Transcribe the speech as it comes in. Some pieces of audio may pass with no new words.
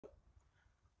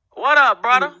What up,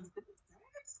 brother?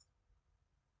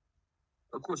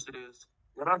 Of course it is.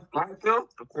 What up, Maxwell?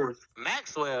 Of course.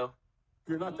 Maxwell.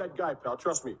 You're not that guy, pal.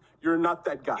 Trust me. You're not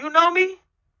that guy. You know me?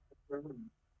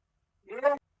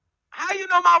 Yeah. How you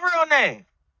know my real name?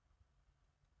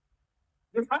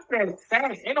 My name is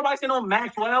Stacks. Ain't nobody saying no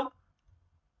Maxwell.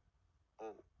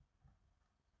 Oh.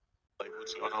 Like,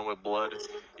 what's going on with Blood?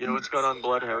 Yo, what's going on,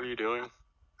 Blood? How are you doing?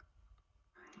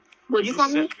 What'd you call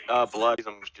me? Blood.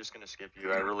 I'm just gonna skip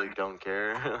you. I really don't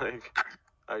care. Like,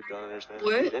 I don't understand.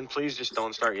 What? And please just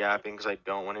don't start yapping because I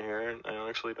don't want to hear it. I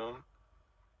actually don't.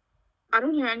 I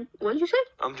don't hear any. What did you say?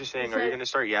 I'm just saying, are you gonna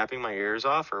start yapping my ears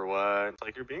off or what?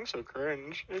 Like, you're being so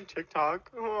cringe in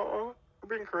TikTok. Oh,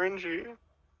 you're being cringy.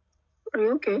 Are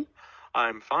you okay?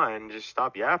 I'm fine. Just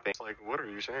stop yapping. Like, what are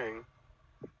you saying?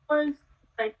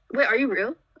 Wait, are you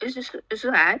real? Is this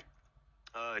an ad?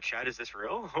 Chat, is this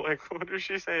real? Like, what is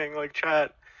she saying? Like,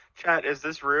 chat, is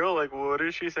this real? Like, what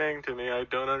is she saying to me? I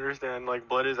don't understand. Like,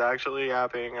 Blood is actually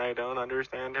yapping. I don't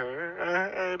understand her.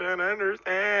 I don't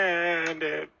understand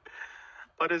it.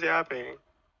 Blood is yapping.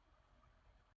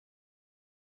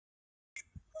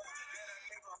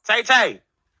 Tay.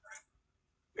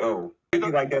 Yo, you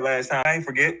like that last time. I ain't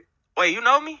forget. Wait, you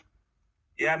know me?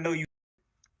 Yeah, I know you.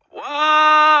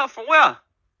 What? From where?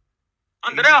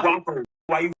 Under there.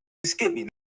 Why you skip me?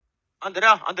 Under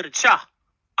there. Under the cha.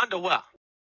 Under where?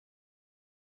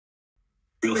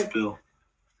 Real spill.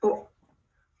 Oh.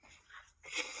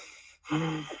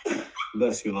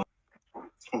 Bless you, Lord.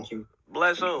 Thank you.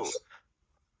 Bless who?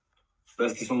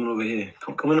 Bless this woman over here.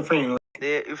 Come in the frame.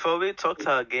 Yeah, you feel me? Talk to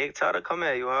her, gig. Tell her to come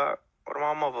here, you heard? What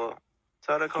my mother?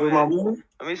 Tell her to come Where's here. my mom?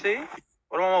 Let me see.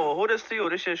 What my mother? Who this to you?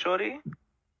 This your shorty?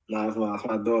 Nah, it's my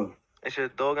dog. It's your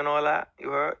dog and all that?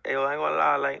 You heard? Hey, yo, I ain't gonna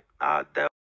lie. Like,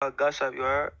 that gush up, you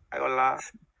heard? I ain't gonna lie.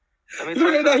 Let me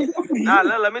talk to her. Nah,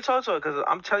 let me talk to her, because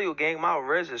I'm telling you, gang, my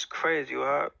wrist is crazy, you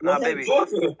heard? Nah, baby.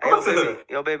 Hey,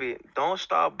 yo, baby, don't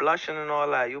start blushing and all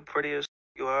that. You pretty as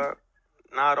you heard?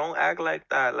 Nah, don't act like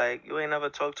that. Like, you ain't never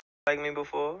talked to like me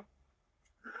before.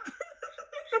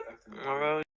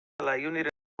 Alright, like, you need a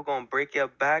who gonna break your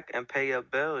back and pay your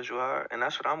bills, you heard? And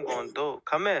that's what I'm gonna do.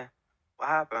 Come here. What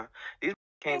happened? These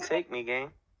can't take me,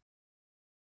 gang.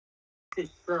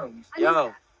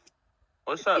 Yo.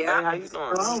 What's up, man? How you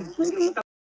doing?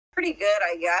 Pretty good,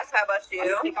 I guess. How about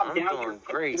you? I'm doing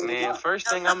great, man. First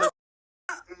thing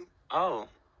Oh.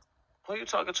 Who you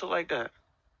talking to like that?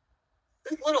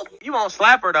 This little... You won't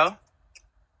slap her, though.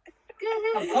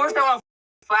 Of course I won't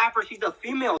slap her. She's a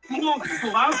female. You won't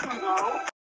slap her, though.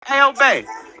 Hell, babe.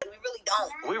 We really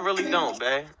don't. We really don't,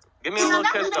 babe. Give me a little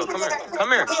kiss, though. Come here.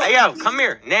 Come here. Hey, yo, come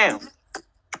here. Now.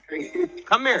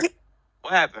 Come here.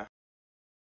 What happened?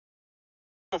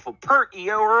 I'm for perky,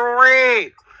 yo.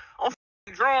 Red. I'm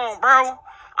drawn, bro.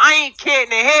 I ain't kidding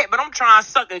the head, but I'm trying to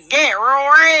suck a get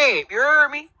real red. You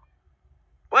heard me?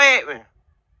 Wait a minute,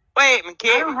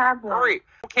 kid. I don't have one. Red.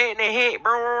 I'm kidding the head,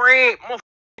 bro. Red. I'm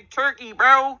a turkey,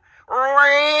 bro.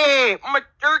 Red. I'm a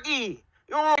turkey.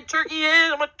 You know what a turkey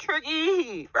is? I'm a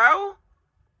turkey, bro.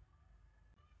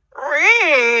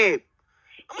 Red.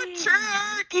 I'm a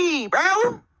turkey,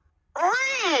 bro.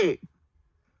 Red.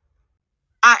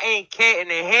 I ain't cat in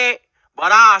the head,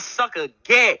 but I'll suck a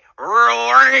get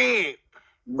real red.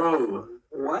 Bro,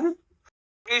 what?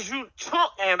 Is you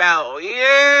talking about?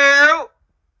 Yeah.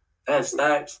 That's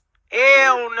Stacks.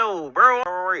 Hell no, bro.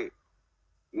 Red.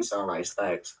 You sound like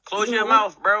Stacks. Close your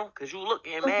mouth, bro, because you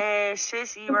looking mad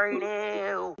sissy right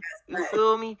now. You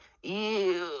feel me?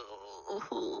 Ew.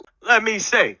 Let me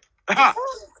say.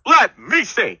 Let me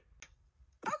say.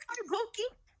 Okay,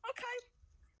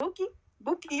 Bookie.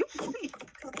 Bookie, you see.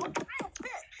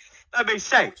 Let me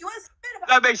say.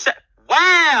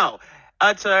 Wow.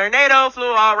 A tornado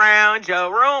flew around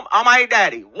your room. Oh, my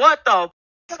daddy. What the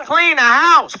f***? Clean the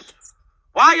house.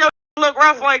 Why you look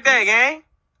rough like that, gang?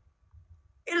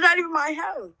 It's not even my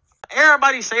house.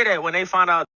 Everybody say that when they find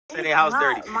out their house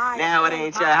dirty. Now it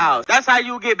ain't your house. That's how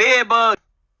you get bed bugs.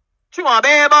 You want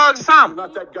bed bugs or something? You're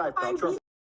not that guy, pal. Trust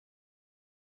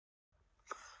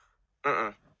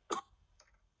me.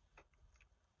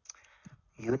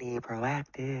 You need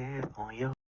proactive on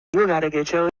your... You gotta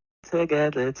get your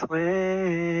together,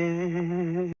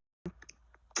 twin.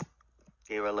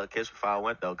 Gave her a little kiss before I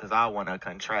went, though, because I want to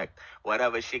contract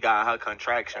whatever she got her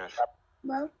contractions.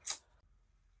 Well,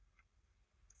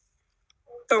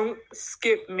 Don't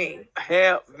skip me.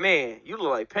 Hell, man, you look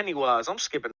like Pennywise. I'm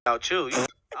skipping out you.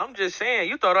 I'm just saying,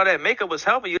 you thought all that makeup was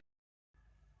helping you.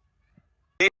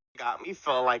 It got me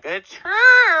feel like a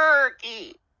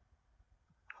turkey.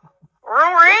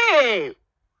 Red.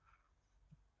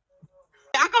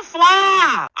 I can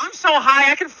fly. I'm so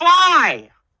high I can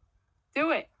fly.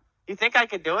 do it. You think I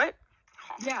could do it?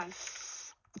 Yeah.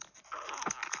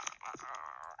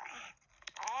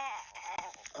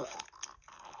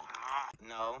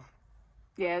 No.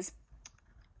 Yes.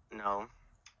 No.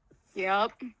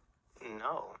 Yep.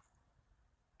 No.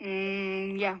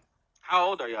 Yeah. How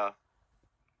old are y'all?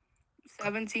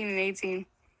 17 and 18.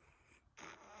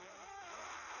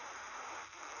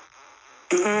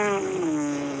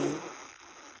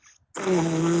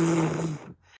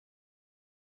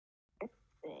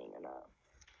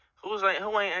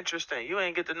 Who ain't interesting? You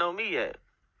ain't get to know me yet.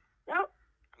 No,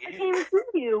 Yeah. I can't even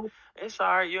see you. It's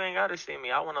alright. You ain't gotta see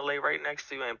me. I want to lay right next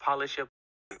to you and polish your.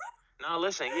 Now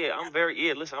listen. Yeah, I'm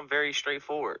very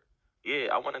straightforward. Yeah,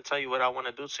 I want to tell you what I want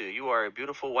to do to you. You are a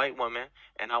beautiful white woman,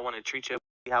 and I want to treat you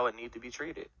how it need to be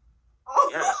treated.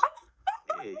 Yes.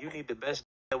 Yeah, you need the best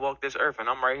that walk this earth, and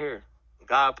I'm right here.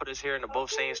 God put us here in the both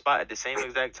same spot at the same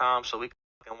exact time, so we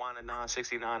can wind it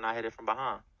 969. I hit it from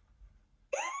behind.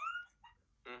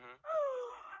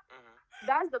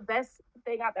 That's the best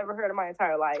thing I've ever heard in my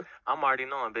entire life. I'm already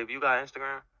knowing, baby. You got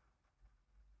Instagram?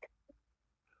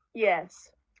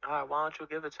 Yes. All right, why don't you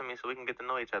give it to me so we can get to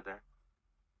know each other?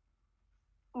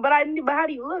 But how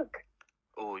do you look?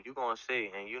 Oh, you gonna see,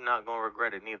 and you not gonna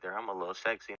regret it neither. I'm a little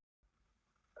sexy.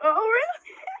 Oh,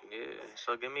 really? Yeah,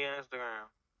 so give me an Instagram.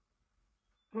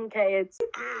 Okay, it's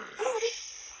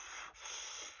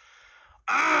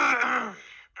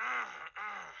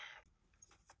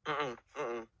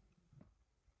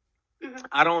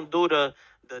I don't do the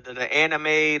anime,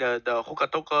 the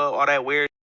hokatoka, all that weird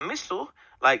Misu.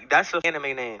 Like that's an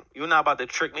anime name. You're not about to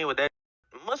trick me with that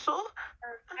Misu.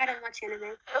 I don't watch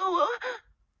anime. Oh,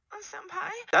 senpai.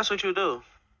 That's what you do.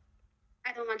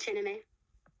 I don't watch anime.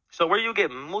 So where you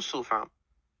get Musu from?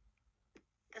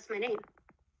 That's my name.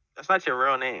 That's not your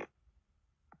real name.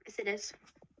 Yes, it is.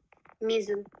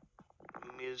 Mizu.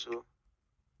 Mizu.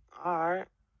 All right.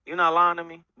 You're not lying to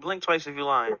me. Blink twice if you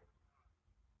lying.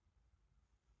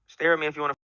 Stare at me if you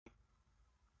want to.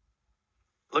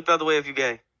 Look the other way if you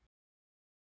gay.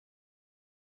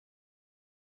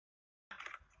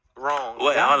 Wrong.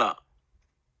 Wait, hold on.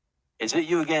 Is it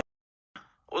you again?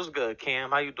 What's good,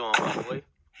 Cam? How you doing, my boy?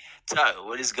 Tuck,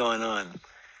 what is going on?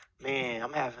 Man,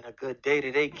 I'm having a good day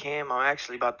today, Cam. I'm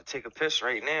actually about to take a piss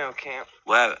right now, Cam.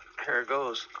 Well, Here it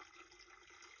goes.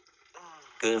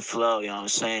 good flow, you know what I'm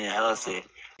saying? Healthy.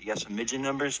 You got some midget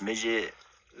numbers? Midget.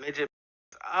 I Midget.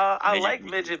 like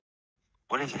midget.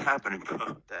 What is happening, bro?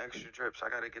 The extra drips. I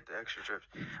gotta get the extra drips.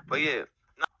 But yeah.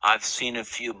 I've seen a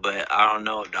few, but I don't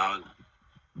know, dog.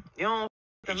 You don't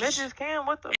the midgets, Cam?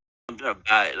 What the?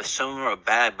 Some of them are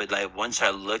bad, but like once I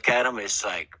look at them, it's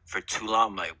like for too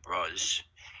long. I'm like, bro,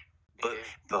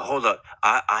 But hold up,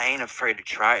 I ain't afraid to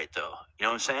try it though. You know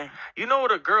what I'm saying? You know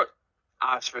what a girl?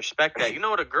 I respect that. You know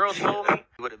what a girl told me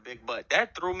with a big butt?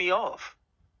 That threw me off.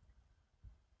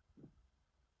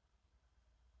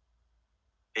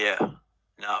 Yeah,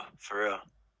 no, for real.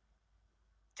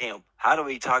 Damn, how do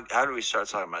we start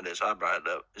talking about this? I brought it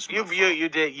up. You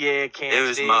did, yeah, Cam. It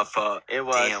was my fault. It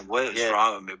was. Damn, what is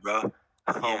wrong with me, bro? Yeah.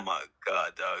 Oh my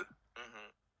god, dog.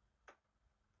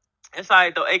 It's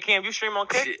alright though. Hey, Cam, you stream on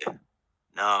Kick?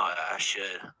 No, I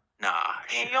should. Nah,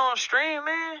 Man, you don't stream,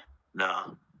 man.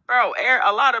 No. Bro,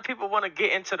 a lot of people want to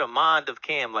get into the mind of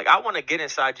Cam. Like, I want to get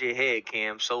inside your head,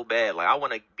 Cam, so bad. Like, I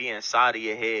want to be inside of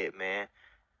your head, man.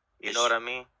 You know what I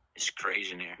mean? It's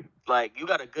crazy in here. Like, you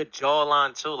got a good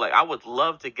jawline, too. Like, I would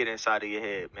love to get inside of your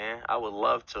head, man. I would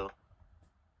love to.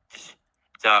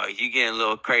 Dog, you getting a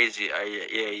little crazy.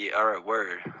 Yeah, all right,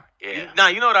 word. Yeah. Nah,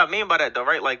 you know what I mean by that, though,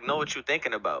 right? Like, know what you're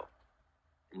thinking about.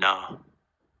 No.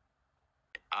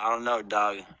 I don't know,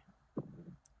 dog.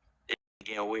 It's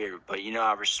getting weird, but you know,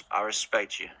 I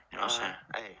respect you. You know what I'm saying?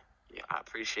 Hey, yeah, I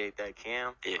appreciate that,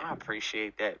 Cam. Yeah. I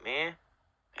appreciate that, man.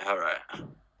 All right.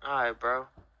 All right, bro.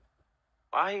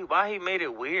 Why he made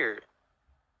it weird?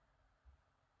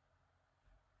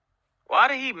 Why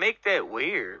did he make that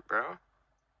weird, bro?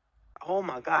 Oh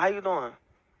my God, how you doing?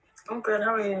 I'm good.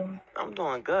 How are you? I'm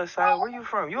doing good, Sai. Where you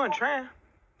from? You in Trent?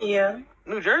 Yeah.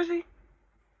 New Jersey?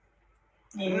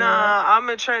 Yeah. Nah, I'm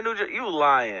in Trent, New Jersey. You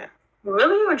lying?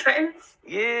 Really? You in Trenton?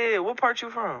 Yeah. What part you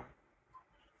from?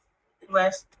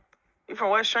 West. You from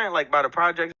West Trent, like by the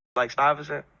project, like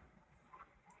Stuyvesant?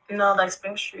 No, like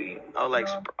Spring Street. Oh, like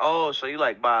so you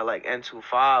like by like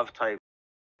N25 type?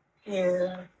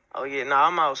 Yeah. Oh yeah, nah,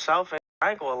 I'm out south, and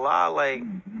I ain't gonna lie, like.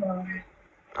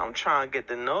 I'm trying to get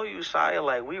to know you, Saya.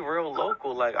 Like, we real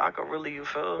local. Like, I could really, you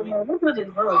feel me? Yeah, we're really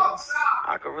close.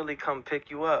 I could really come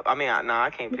pick you up. I mean, I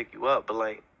can't pick you up, but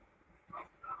like.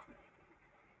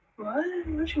 What?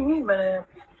 What you mean by that?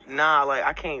 Nah, like,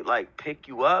 I can't, like, pick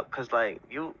you up, because, like,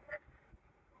 you.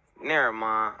 Never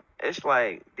mind. It's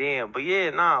like, damn. But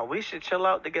yeah, nah, we should chill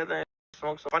out together and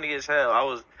smoke some. Funny as hell.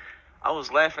 I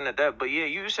was laughing at that. But yeah,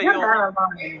 you said you don't.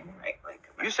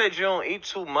 You said you don't eat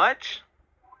too much.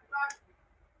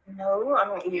 No, I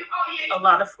don't eat a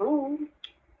lot of food.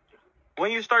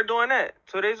 When you start doing that?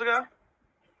 2 days ago?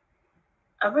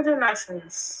 I've been doing that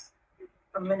since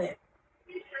a minute.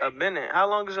 A minute. How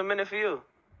long is a minute for you?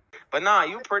 But nah,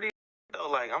 you pretty though.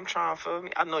 Like I'm trying to feel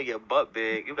me. I know your butt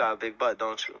big. You got a big butt,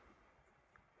 don't you?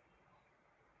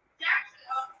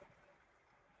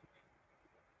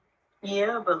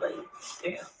 Yeah, but like,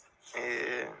 yeah.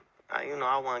 Yeah. You know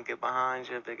I want to get behind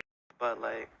your big butt.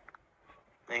 Like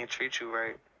they ain't treat you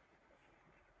right.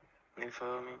 You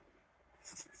feel me?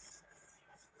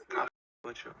 I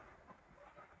with you.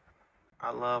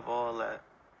 I love all that.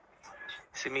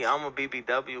 See me, I'm a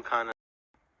BBW kind of.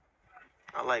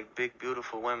 I like big,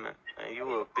 beautiful women. And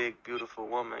you a big, beautiful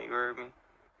woman. You heard me?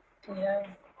 Yeah.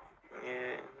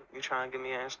 Yeah. You trying to give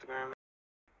me an Instagram?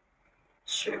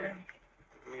 Sure.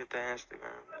 Let me get that Instagram.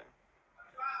 Man.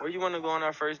 Where you want to go on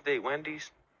our first date?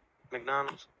 Wendy's?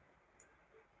 McDonald's?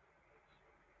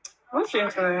 What's your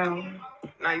Instagram?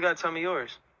 Nah, you got to tell me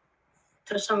yours.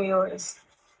 Just tell me yours.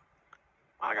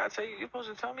 I got to tell you. You're supposed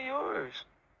to tell me yours.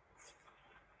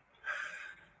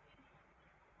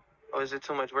 Or is it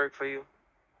too much work for you?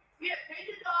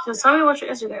 Just tell me what your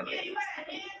Instagram is.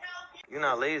 You're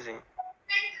not lazy.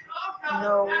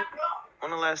 No.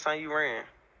 When the last time you ran?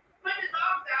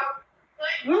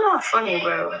 You're not funny,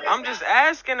 bro. I'm just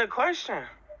asking a question.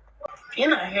 You're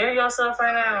not hearing yourself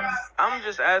right now. I'm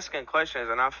just asking questions,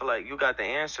 and I feel like you got the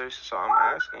answers, so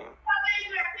I'm asking.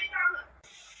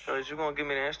 So is you going to give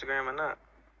me the Instagram or not?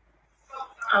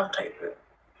 I'll take it.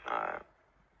 All right.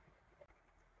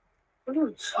 What are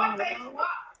you talking about?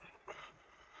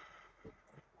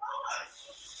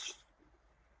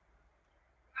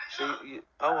 So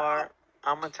all right.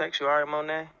 I'm going to text you. All right,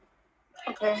 Monet?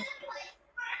 Okay.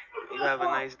 You have a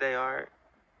nice day, all right?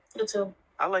 You too.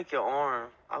 I like your arm.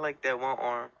 I like that one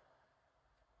arm.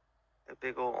 That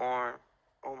big old arm.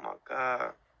 Oh, my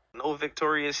God. No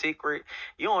Victoria's Secret.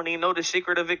 You don't even know the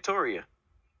secret of Victoria.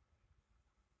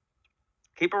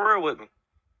 Keep it real with me.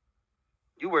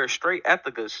 You wear straight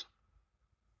Ethicas.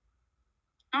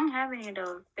 I don't have any of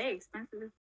those. They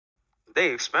expensive.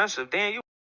 They expensive. Damn, you.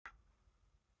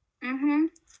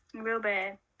 Real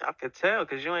bad. I could tell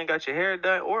because you ain't got your hair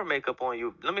done or makeup on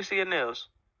you. Let me see your nails.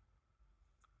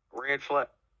 Red flag.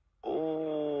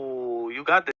 Oh, you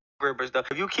got the grippers though.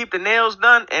 If you keep the nails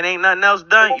done and ain't nothing else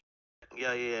done,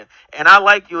 yeah. And I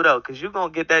like you though, cause you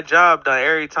gonna get that job done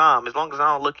every time. As long as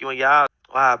I don't look you in your eyes.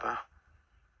 What happened?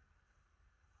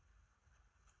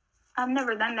 I've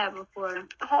never done that before.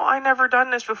 Oh, I never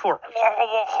done this before.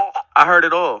 I heard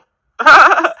it all.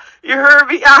 You heard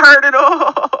me? I heard it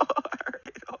all.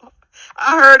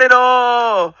 I heard it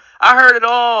all. I heard it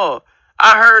all.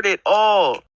 I heard it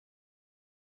all.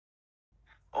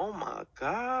 Oh my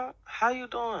God. How you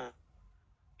doing?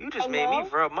 You just made me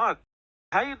rub my.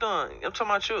 How you doing? I'm talking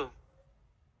about you.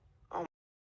 Oh,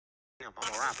 damn,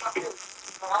 I'm a rapper.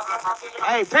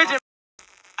 Hey, pigeon.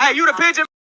 Hey, you the pigeon.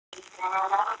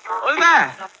 What's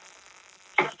that?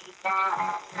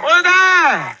 What's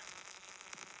that?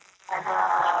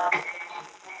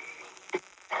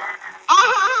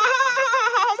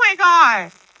 Oh my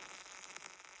God.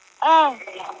 Oh.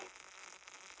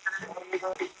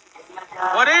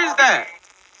 What is that?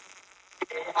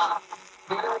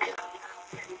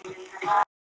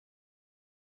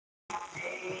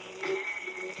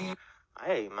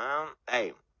 Hey, man.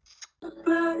 Hey.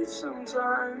 It's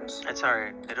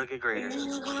alright. It'll get greater.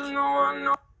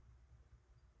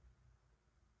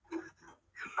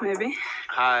 Maybe.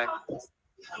 Hi.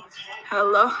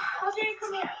 Hello.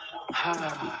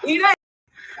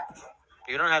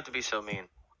 You don't have to be so mean.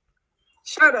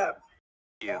 Shut up.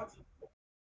 You.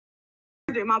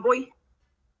 My boy.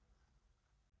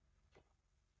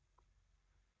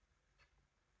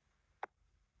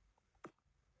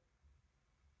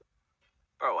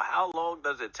 Bro, how long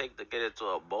does it take to get into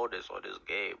a bonus on this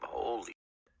game? Holy.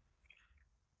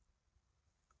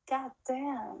 God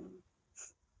damn.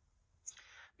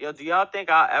 Yo, do y'all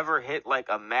think I'll ever hit like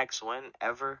a max win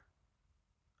ever?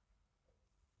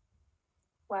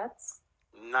 What?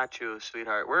 Not you,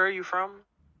 sweetheart. Where are you from?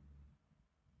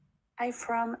 I'm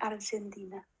from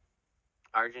Argentina.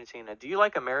 Argentina. Do you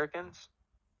like Americans?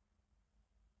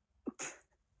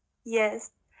 Yes.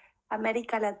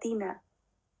 America Latina.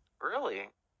 Really?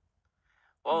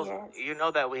 Well, Yes. you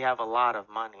know that we have a lot of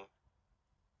money.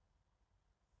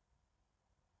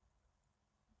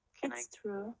 It's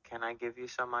true. Can I give you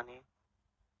some money?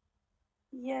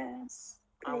 Yes.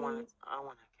 I want Please.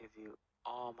 to give you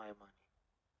all my money.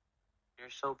 You're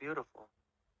so beautiful.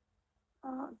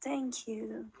 Oh, thank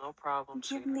you. No problem,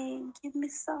 Give me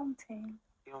something.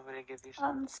 You want me to give you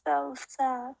something? I'm so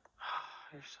sad.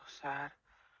 You're so sad.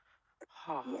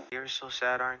 Oh, Yeah. you're so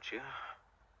sad, aren't you?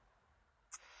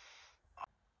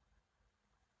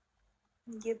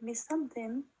 Give me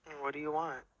something. What do you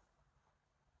want?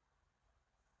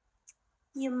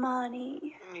 Your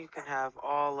money. You can have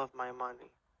all of my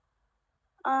money.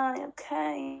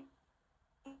 Okay.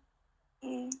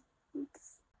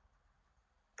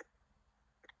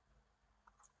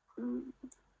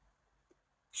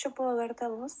 Yo puedo verte a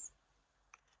vos.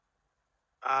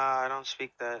 I don't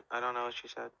speak that. I don't know what you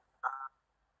said.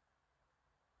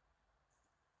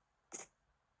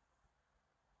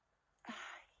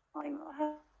 Ay, me vas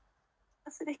a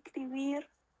hacer escribir.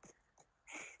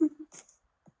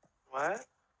 What?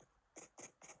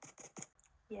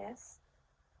 Yes.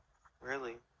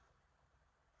 Really?